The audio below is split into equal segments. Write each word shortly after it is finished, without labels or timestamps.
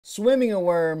Swimming a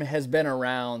worm has been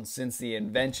around since the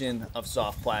invention of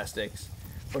soft plastics,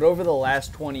 but over the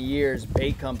last 20 years,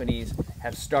 bait companies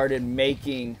have started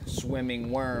making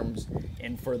swimming worms,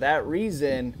 and for that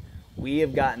reason, we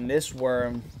have gotten this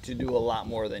worm to do a lot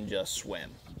more than just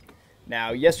swim.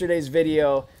 Now, yesterday's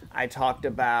video, I talked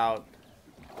about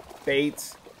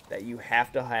baits that you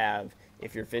have to have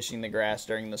if you're fishing the grass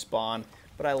during the spawn,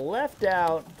 but I left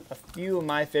out a few of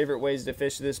my favorite ways to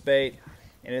fish this bait.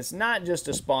 And it's not just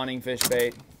a spawning fish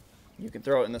bait. You can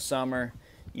throw it in the summer.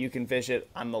 You can fish it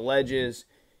on the ledges.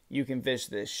 You can fish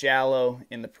this shallow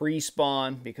in the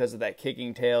pre-spawn because of that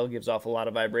kicking tail, gives off a lot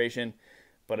of vibration.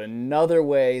 But another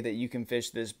way that you can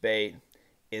fish this bait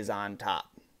is on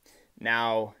top.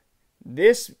 Now,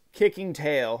 this kicking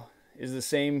tail is the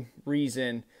same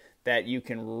reason that you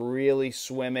can really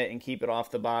swim it and keep it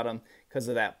off the bottom because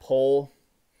of that pull.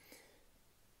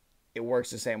 It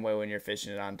works the same way when you're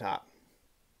fishing it on top.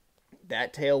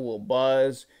 That tail will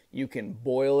buzz. You can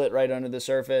boil it right under the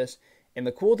surface. And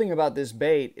the cool thing about this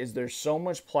bait is there's so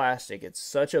much plastic. It's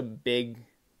such a big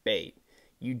bait.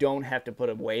 You don't have to put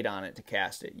a weight on it to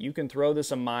cast it. You can throw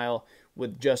this a mile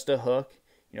with just a hook.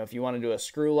 You know, if you want to do a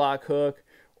screw lock hook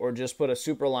or just put a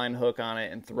Superline hook on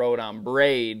it and throw it on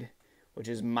braid, which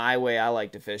is my way I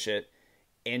like to fish it,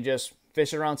 and just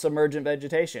fish it around submergent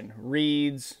vegetation.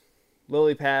 Reeds,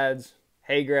 lily pads,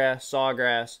 hay grass,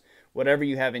 sawgrass, whatever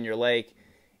you have in your lake,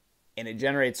 and it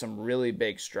generates some really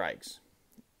big strikes.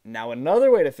 Now, another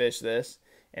way to fish this,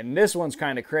 and this one's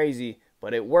kind of crazy,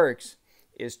 but it works,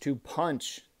 is to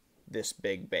punch this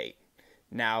big bait.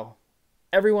 Now,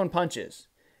 everyone punches.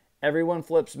 Everyone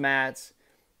flips mats,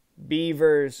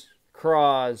 beavers,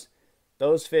 craws.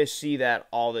 Those fish see that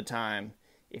all the time.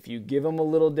 If you give them a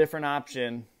little different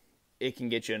option, it can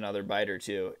get you another bite or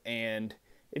two, and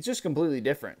it's just completely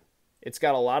different. It's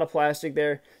got a lot of plastic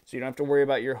there, so you don't have to worry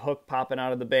about your hook popping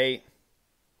out of the bait.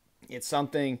 It's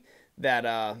something that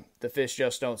the fish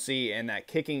just don't see, and that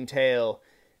kicking tail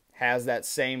has that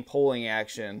same pulling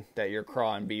action that your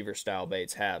craw and beaver style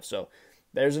baits have. So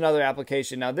there's another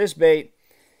application. Now, this bait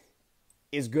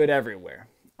is good everywhere.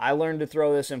 I learned to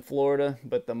throw this in Florida,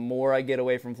 but the more I get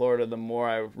away from Florida, the more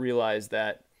I realize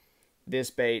that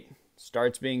this bait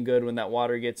starts being good when that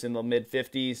water gets in the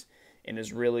mid-50s and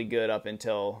is really good up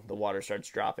until the water starts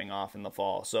dropping off in the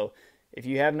fall. So if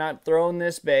you have not thrown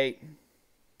this bait,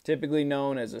 typically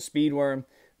known as a speed worm,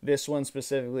 this one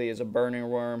specifically is a burning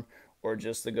worm or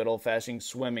just the good old-fashioned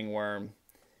swimming worm,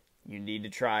 you need to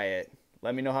try it.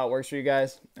 Let me know how it works for you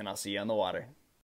guys, and I'll see you on the water.